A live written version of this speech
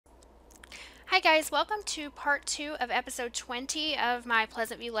Hi guys, welcome to part 2 of episode 20 of my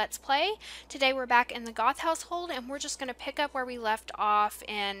Pleasantview Let's Play. Today we're back in the Goth household and we're just going to pick up where we left off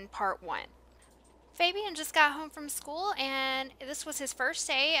in part 1. Fabien just got home from school and this was his first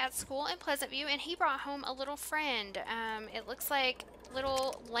day at school in Pleasantview and he brought home a little friend. It looks like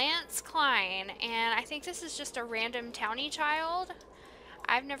little Lance Klein, and I think this is just a random townie child.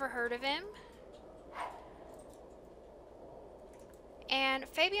 I've never heard of him. And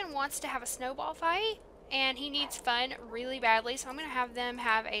Fabien wants to have a snowball fight, and he needs fun really badly, so I'm going to have them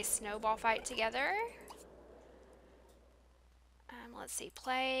have a snowball fight together. Let's see,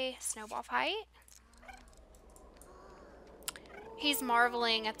 play snowball fight. He's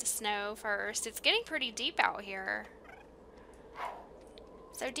marveling at the snow first. It's getting pretty deep out here.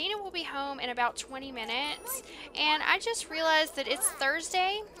 So Dina will be home in about 20 minutes, and I just realized that it's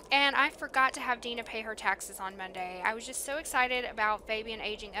Thursday, and I forgot to have Dina pay her taxes on Monday. I was just so excited about Fabien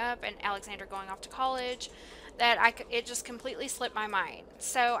aging up and Alexander going off to college that it just completely slipped my mind.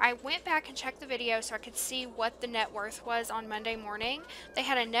 So I went back and checked the video so I could see what the net worth was on Monday morning. They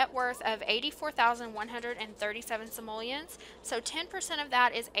had a net worth of 84,137 simoleons. So 10% of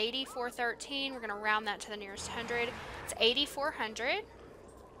that is 8413. We're going to round that to the nearest hundred. It's 8,400.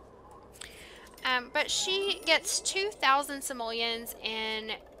 But she gets 2,000 simoleons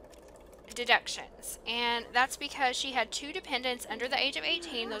in deductions, and that's because she had 2 dependents under the age of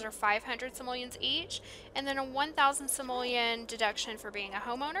 18. Those are 500 simoleons each, and then a 1,000 simoleon deduction for being a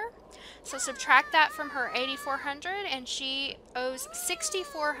homeowner. So subtract that from her 8,400 and she owes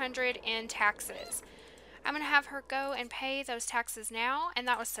 6,400 in taxes. I'm going to have her go and pay those taxes now, and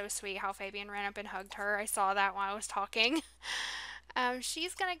that was so sweet how Fabien ran up and hugged her. I saw that while I was talking.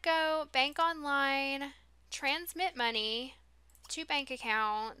 She's going to go bank online, transmit money, 2 bank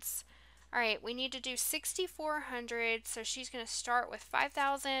accounts. All right, we need to do 6,400, so she's going to start with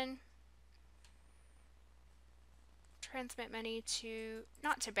 5,000. Transmit money to,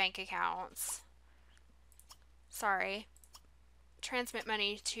 not to bank accounts. Sorry. Transmit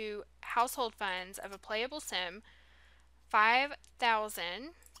money to household funds of a playable sim, 5,000.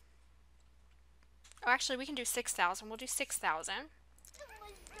 Oh, actually, we can do 6,000. We'll do 6,000.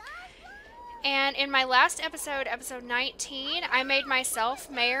 And in my last episode, episode 19, I made myself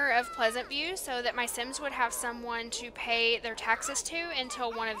mayor of Pleasantview so that my Sims would have someone to pay their taxes to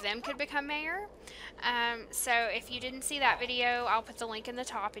until one of them could become mayor. So if you didn't see that video, I'll put the link in the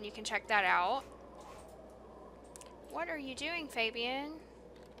top and you can check that out. What are you doing, Fabien?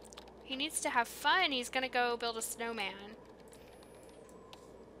 He needs to have fun. He's going to go build a snowman.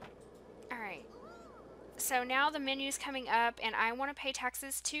 Alright. So now the menu's coming up, and I want to pay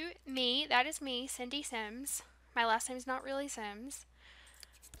taxes to me. That is me, Cindy Sims. My last name's not really Sims.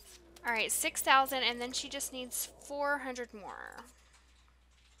 Alright, 6,000, and then she just needs 400 more.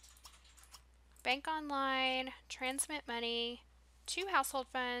 Bank online, transmit money, 2 household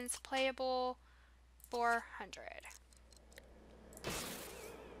funds, playable, 400.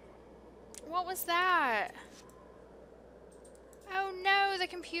 What was that? Oh no, the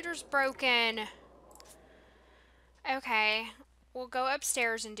computer's broken. Okay, we'll go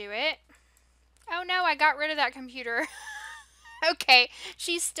upstairs and do it. Oh no, I got rid of that computer. Okay,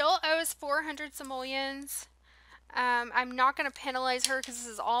 she still owes 400 simoleons. I'm not going to penalize her because this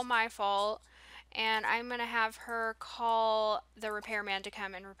is all my fault. And I'm going to have her call the repairman to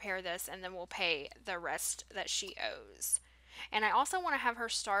come and repair this, and then we'll pay the rest that she owes. And I also want to have her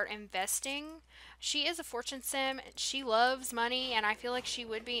start investing. She is a fortune sim. She loves money, and I feel like she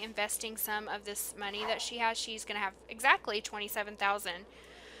would be investing some of this money that she has. She's going to have exactly 27,000.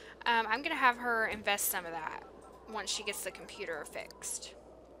 I'm going to have her invest some of that once she gets the computer fixed.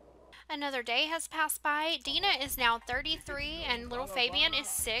 Another day has passed by. Dina is now 33 and little Fabien is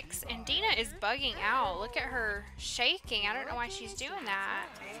 6, and Dina is bugging out. Look at her shaking. I don't know why she's doing that.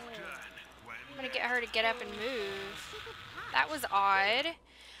 I'm going to get her to get up and move. That was odd.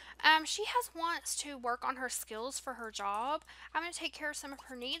 She wants to work on her skills for her job. I'm going to take care of some of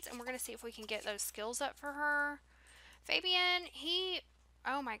her needs, and we're going to see if we can get those skills up for her. Fabien,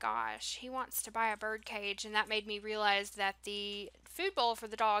 oh my gosh, he wants to buy a bird cage, and that made me realize that the food bowl for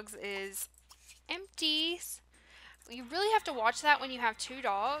the dogs is empty. You really have to watch that when you have 2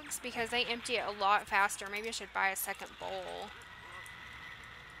 dogs because they empty it a lot faster. Maybe I should buy a second bowl.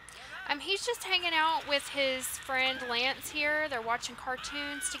 He's just hanging out with his friend Lance here. They're watching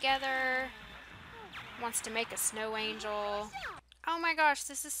cartoons together. Wants to make a snow angel. Oh my gosh,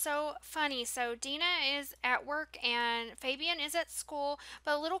 this is so funny. So Dina is at work and Fabien is at school,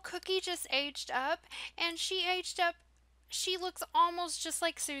 but little Cookie just aged up, and she aged up. She looks almost just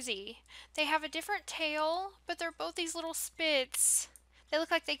like Susie. They have a different tail, but they're both these little spits. They look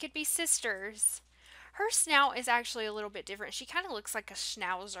like they could be sisters. Her snout is actually a little bit different. She kind of looks like a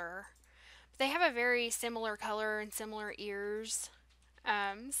schnauzer. They have a very similar color and similar ears.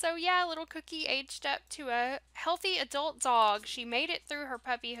 So yeah, little Cookie aged up to a healthy adult dog. She made it through her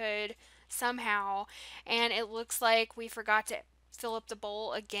puppyhood somehow, and it looks like we forgot to fill up the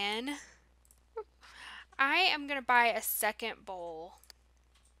bowl again. I am going to buy a second bowl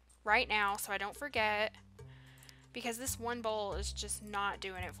right now so I don't forget, because this one bowl is just not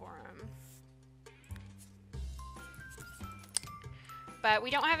doing it for him. But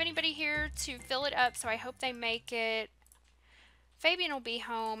we don't have anybody here to fill it up, so I hope they make it. Fabien will be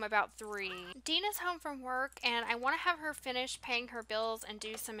home about 3. Dina's home from work, and I want to have her finish paying her bills and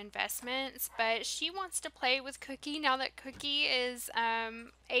do some investments, but she wants to play with Cookie now that Cookie is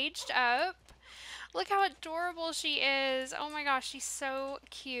aged up. Look how adorable she is. Oh my gosh, she's so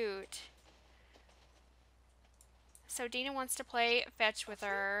cute. So Dina wants to play fetch with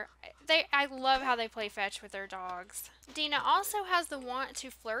her. I love how they play fetch with their dogs. Dina also has the want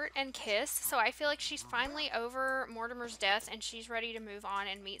to flirt and kiss, so I feel like she's finally over Mortimer's death and she's ready to move on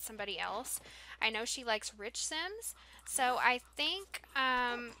and meet somebody else. I know she likes rich Sims, so I think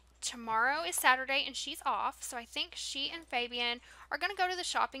tomorrow is Saturday and she's off, so I think she and Fabien are going to go to the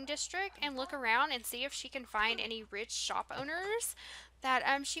shopping district and look around and see if she can find any rich shop owners that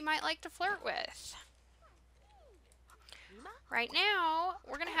she might like to flirt with. Right now,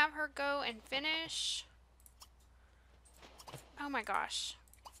 we're going to have her go and finish. Oh my gosh.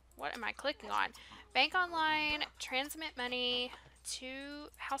 What am I clicking on? Bank online, transmit money to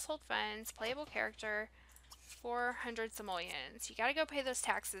household funds, playable character, 400 simoleons. You got to go pay those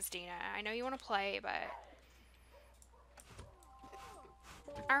taxes, Dina. I know you want to play, but...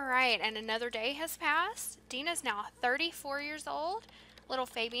 Alright, and another day has passed. Dina's now 34 years old. Little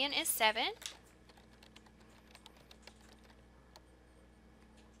Fabien is 7.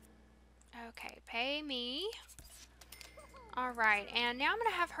 Okay, pay me. Alright, and now I'm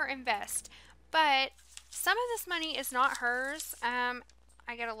going to have her invest. But some of this money is not hers. I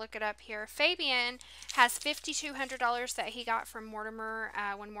got to look it up here. Fabien has $5,200 that he got from Mortimer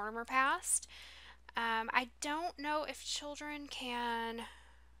when Mortimer passed. I don't know if children can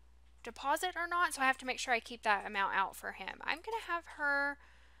deposit or not, so I have to make sure I keep that amount out for him. I'm going to have her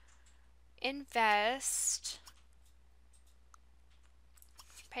invest.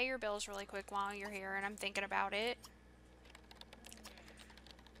 Pay your bills really quick while you're here and I'm thinking about it.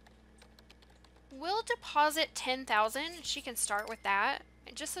 We'll deposit $10,000. She can start with that,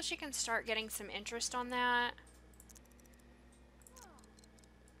 just so she can start getting some interest on that.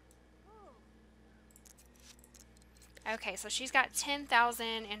 Okay, so she's got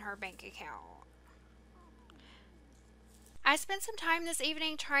 $10,000 in her bank account. I spent some time this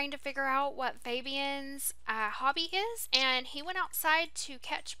evening trying to figure out what Fabien's hobby is, and he went outside to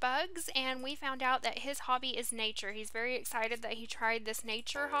catch bugs, and we found out that his hobby is nature. He's very excited that he tried this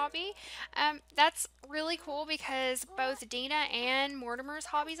nature hobby. That's really cool because both Dina and Mortimer's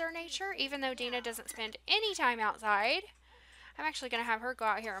hobbies are nature, even though Dina doesn't spend any time outside. I'm actually going to have her go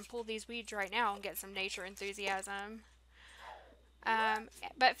out here and pull these weeds right now and get some nature enthusiasm.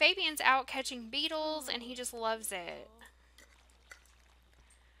 But Fabien's out catching beetles, and he just loves it.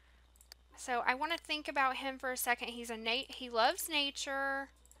 So I want to think about him for a second. He loves nature.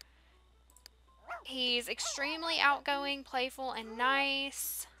 He's extremely outgoing, playful, and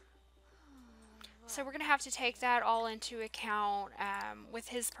nice. So we're going to have to take that all into account with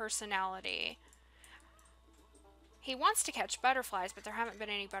his personality. He wants to catch butterflies, but there haven't been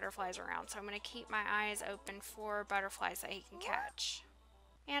any butterflies around. So I'm going to keep my eyes open for butterflies that he can catch.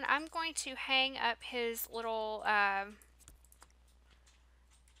 And I'm going to hang up his little...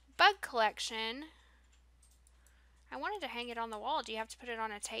 bug collection. I wanted to hang it on the wall. Do you have to put it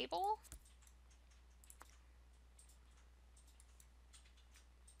on a table?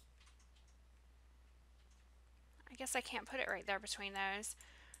 I guess I can't put it right there between those.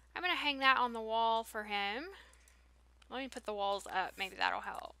 I'm going to hang that on the wall for him. Let me put the walls up. Maybe that'll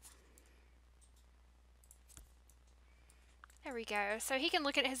help. There we go. So he can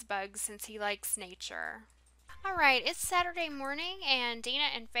look at his bugs since he likes nature. Alright, it's Saturday morning and Dina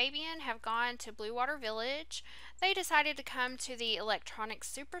and Fabien have gone to Blue Water Village. They decided to come to the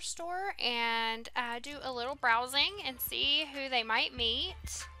electronics superstore and do a little browsing and see who they might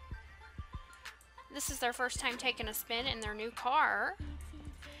meet. This is their first time taking a spin in their new car.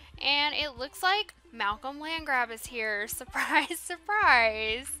 And it looks like Malcolm Landgrab is here. Surprise,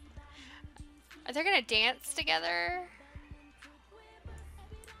 surprise. Are they going to dance together?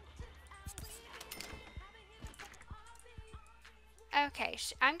 Okay,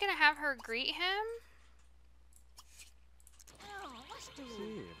 I'm going to have her greet him.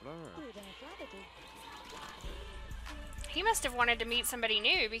 He must have wanted to meet somebody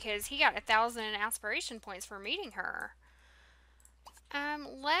new because he got 1,000 aspiration points for meeting her.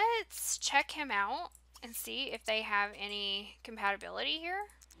 Let's check him out and see if they have any compatibility here.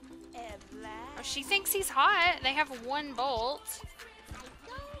 Oh, she thinks he's hot. They have 1 bolt.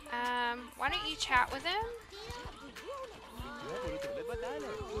 Why don't you chat with him?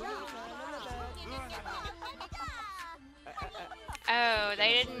 Oh,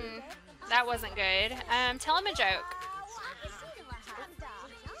 they didn't. That wasn't good. Tell him a joke.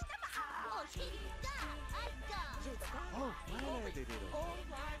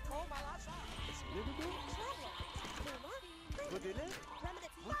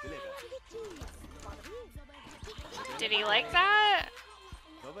 Did he like that?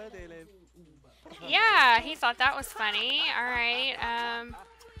 Yeah, he thought that was funny. Alright,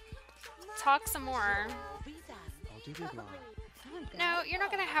 talk some more. No, you're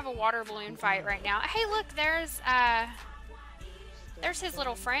not gonna have a water balloon fight right now. Hey, look, there's his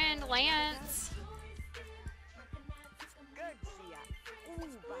little friend, Lance.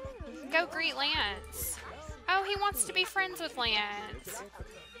 Go greet Lance. Oh, he wants to be friends with Lance.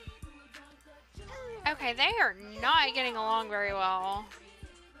 Okay, they are not getting along very well.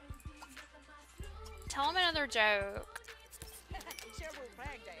 Tell him another joke.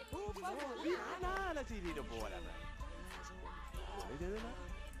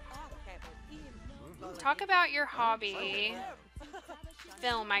 Talk about your hobby.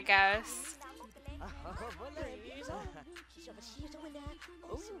 Film, I guess.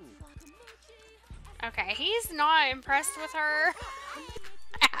 Okay, he's not impressed with her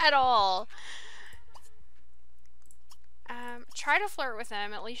at all. Try to flirt with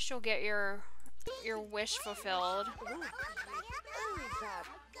him. At least you'll get your wish fulfilled.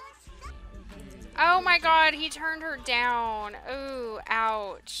 Oh my god, he turned her down. Ooh,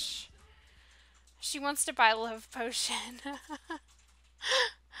 ouch. She wants to buy love potion.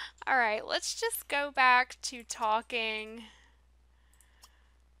 Alright, let's just go back to talking.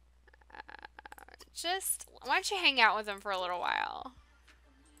 Why don't you hang out with him for a little while?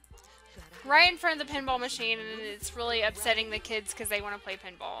 Right in front of the pinball machine, and it's really upsetting the kids because they want to play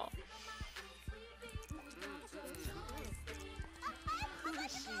pinball.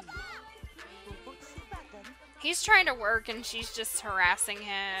 He's trying to work and she's just harassing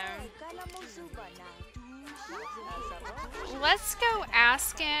him. Let's go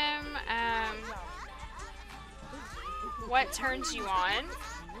ask him what turns you on.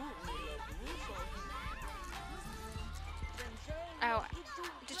 Oh,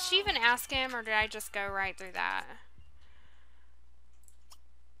 did she even ask him or did I just go right through that?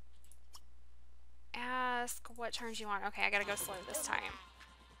 Ask what turns you on. Okay, I gotta go slow this time.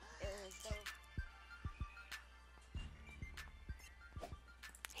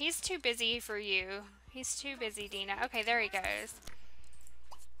 He's too busy for you. He's too busy, Dina. Okay, there he goes.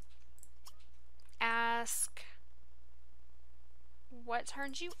 Ask what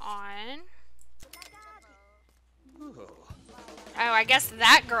turns you on. Oh, I guess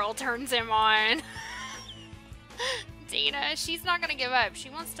that girl turns him on. Dina, she's not gonna give up. She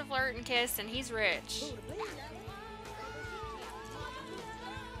wants to flirt and kiss, and he's rich.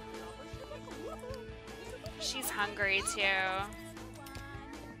 She's hungry, too.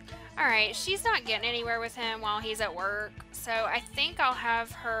 Alright, she's not getting anywhere with him while he's at work, so I think I'll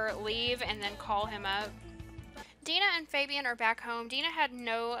have her leave and then call him up. Dina and Fabien are back home. Dina had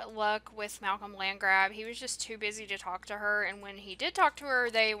no luck with Malcolm Landgrab. He was just too busy to talk to her, and when he did talk to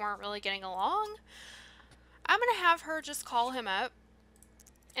her, they weren't really getting along. I'm going to have her just call him up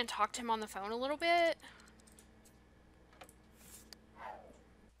and talk to him on the phone a little bit.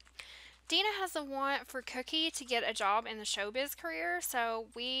 Dina has a want for Cookie to get a job in the showbiz career, so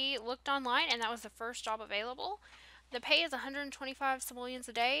we looked online and that was the first job available. The pay is 125 simoleons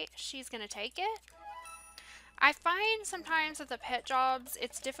a day. She's going to take it. I find sometimes with the pet jobs,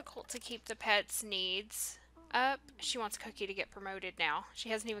 it's difficult to keep the pet's needs up. She wants Cookie to get promoted now.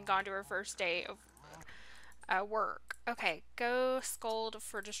 She hasn't even gone to her first day of work. Okay, go scold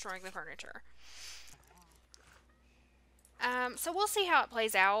for destroying the furniture. So we'll see how it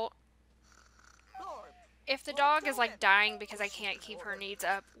plays out. If the dog is like dying because I can't keep her needs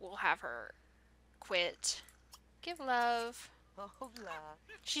up, we'll have her quit. Give love.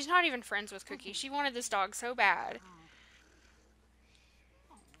 She's not even friends with Cookie. She wanted this dog so bad.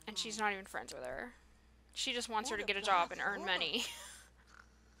 And she's not even friends with her. She just wants her to get a job and earn money.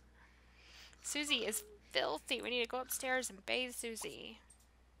 Susie is filthy. We need to go upstairs and bathe Susie.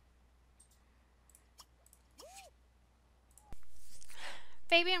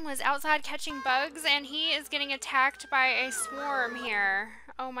 Fabien was outside catching bugs and he is getting attacked by a swarm here.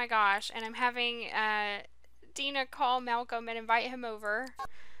 Oh my gosh. And I'm having Dina call Malcolm and invite him over.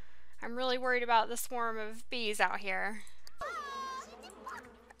 I'm really worried about the swarm of bees out here.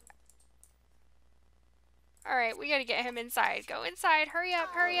 Alright, we gotta get him inside. Go inside. Hurry up,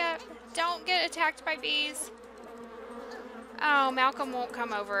 hurry up. Don't get attacked by bees. Oh, Malcolm won't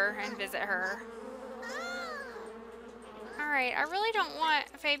come over and visit her. Alright, I really don't want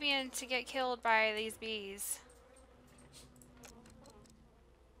Fabien to get killed by these bees.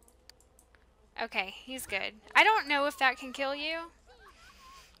 Okay, he's good. I don't know if that can kill you,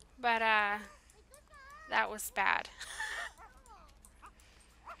 but that was bad.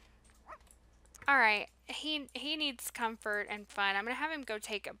 Alright, he needs comfort and fun. I'm gonna have him go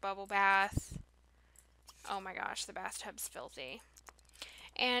take a bubble bath. Oh my gosh, the bathtub's filthy.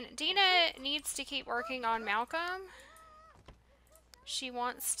 And Dina needs to keep working on Malcolm. She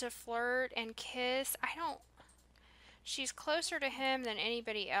wants to flirt and kiss. She's closer to him than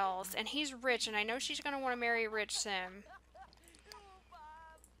anybody else. And he's rich, and I know she's going to want to marry a rich sim.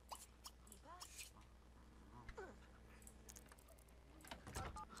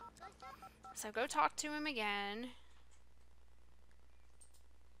 So go talk to him again.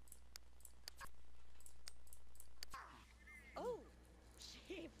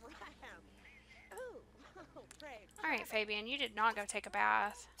 Alright, Fabien, you did not go take a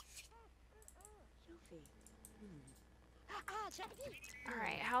bath.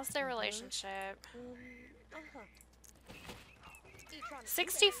 Alright, how's their relationship?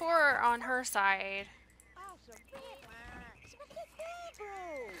 64 on her side.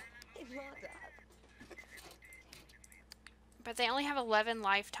 But they only have 11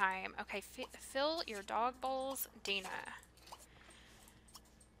 lifetime. Okay, fill your dog bowls, Dina.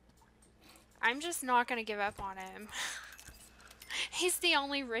 I'm just not going to give up on him. He's the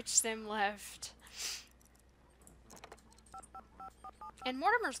only rich sim left. And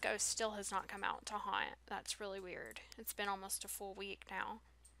Mortimer's ghost still has not come out to haunt. That's really weird. It's been almost a full week now.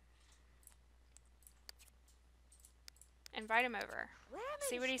 Invite him over.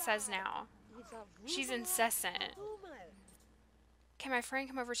 See what he says now. She's incessant. Can my friend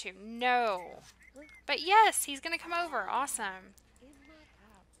come over too? No. But yes, he's going to come over. Awesome.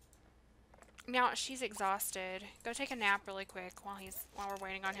 Now, she's exhausted. Go take a nap really quick while we're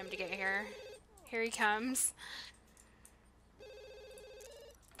waiting on him to get here. Here he comes.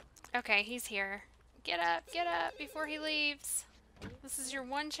 Okay, he's here. Get up before he leaves. This is your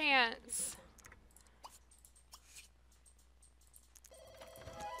one chance.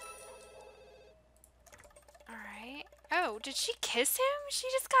 Alright. Oh, did she kiss him? She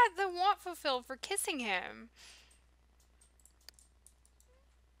just got the want fulfilled for kissing him.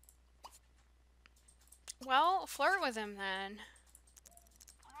 Well, flirt with him then.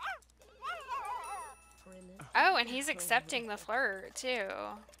 Oh, and he's accepting the flirt too.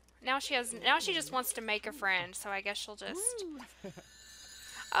 Now she just wants to make a friend, so I guess she'll just...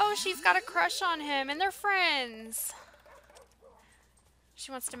 Oh, she's got a crush on him, and they're friends.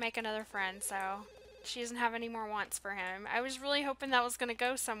 She wants to make another friend, so she doesn't have any more wants for him. I was really hoping that was going to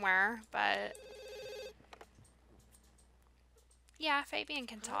go somewhere, but... Yeah, Fabien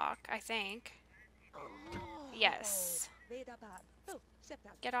can talk, I think. Yes.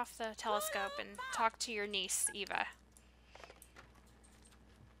 Get off the telescope and talk to your niece, Eva.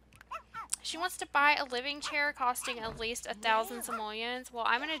 She wants to buy a living chair costing at least 1,000 simoleons. Well,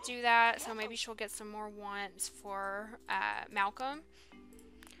 I'm going to do that, so maybe she'll get some more wants for Malcolm.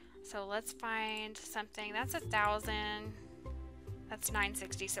 So let's find something. That's 1,000. That's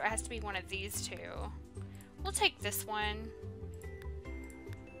 960, so it has to be one of these two. We'll take this one.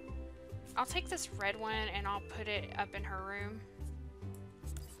 I'll take this red one and I'll put it up in her room.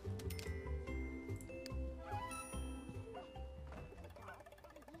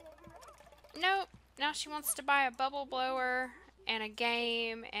 Nope. Now she wants to buy a bubble blower and a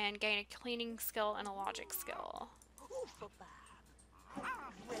game and gain a cleaning skill and a logic skill.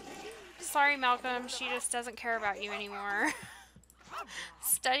 Sorry, Malcolm. She just doesn't care about you anymore.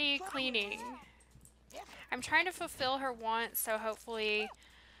 Study cleaning. I'm trying to fulfill her wants, so hopefully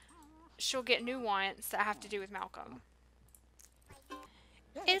she'll get new wants that have to do with Malcolm.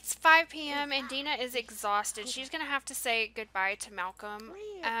 It's 5 p.m. and Dina is exhausted. She's going to have to say goodbye to Malcolm.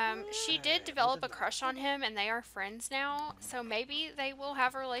 She did develop a crush on him and they are friends now. So maybe they will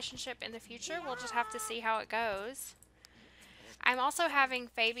have a relationship in the future. We'll just have to see how it goes. I'm also having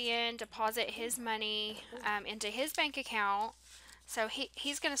Fabien deposit his money into his bank account. So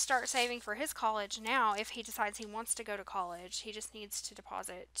he's going to start saving for his college now if he decides he wants to go to college. He just needs to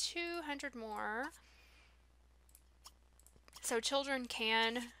deposit 200 more. so children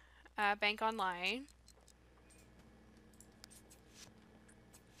can bank online.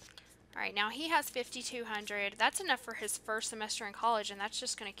 All right, now he has 5,200. That's enough for his first semester in college, and that's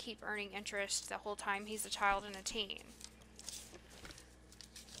just going to keep earning interest the whole time he's a child and a teen.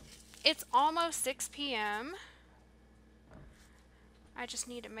 It's almost 6 p.m. I just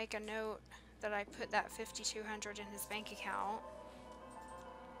need to make a note that I put that 5,200 in his bank account.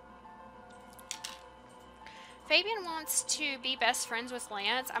 Fabien wants to be best friends with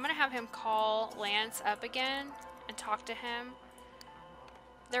Lance. I'm going to have him call Lance up again and talk to him.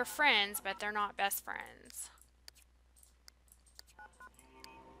 They're friends, but they're not best friends.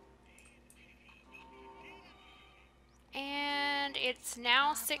 And it's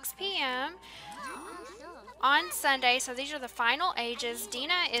now 6 p.m. on Sunday, so these are the final ages.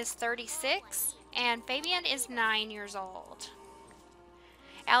 Dina is 36 and Fabien is 9 years old.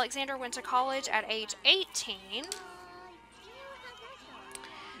 Alexander went to college at age 18.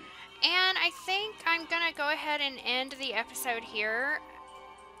 And I think I'm going to go ahead and end the episode here.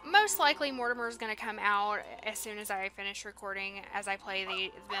 Most likely Mortimer is going to come out as soon as I finish recording, as I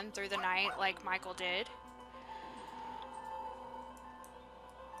play them through the night like Michael did.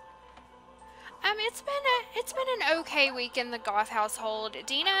 It's been an okay week in the Goth household.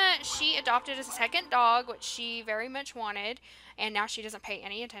 Dina, she adopted a second dog, which she very much wanted, and now she doesn't pay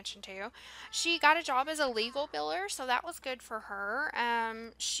any attention to. She got a job as a legal biller, so that was good for her.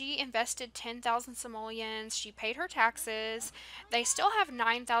 She invested 10,000 simoleons. She paid her taxes. They still have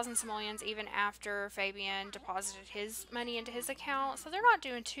 9,000 simoleons even after Fabien deposited his money into his account, so they're not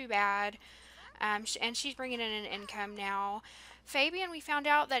doing too bad. And she's bringing in an income now. Fabien, we found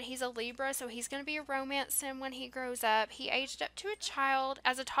out that he's a Libra, so he's going to be a romance sim when he grows up. He aged up to a child.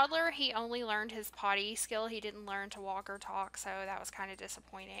 As a toddler, he only learned his potty skill. He didn't learn to walk or talk, so that was kind of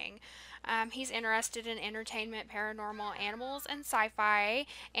disappointing. He's interested in entertainment, paranormal, animals, and sci-fi,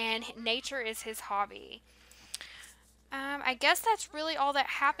 and nature is his hobby. I guess that's really all that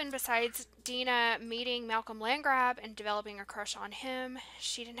happened besides Dina meeting Malcolm Landgrab and developing a crush on him.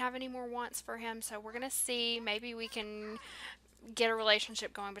 She didn't have any more wants for him, so we're going to see. Maybe we can get a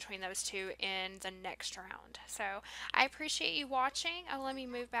relationship going between those two in the next round. So I appreciate you watching. Oh, let me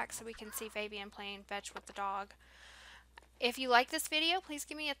move back so we can see Fabien playing fetch with the dog. If you like this video, please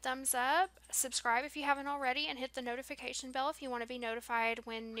give me a thumbs up, subscribe if you haven't already, and hit the notification bell if you want to be notified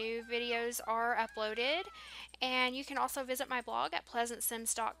when new videos are uploaded. And you can also visit my blog at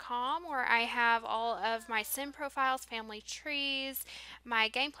PleasantSims.com, where I have all of my sim profiles, family trees, my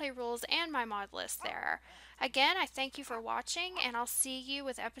gameplay rules, and my mod list there. Again, I thank you for watching, and I'll see you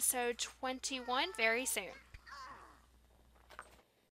with episode 21 very soon.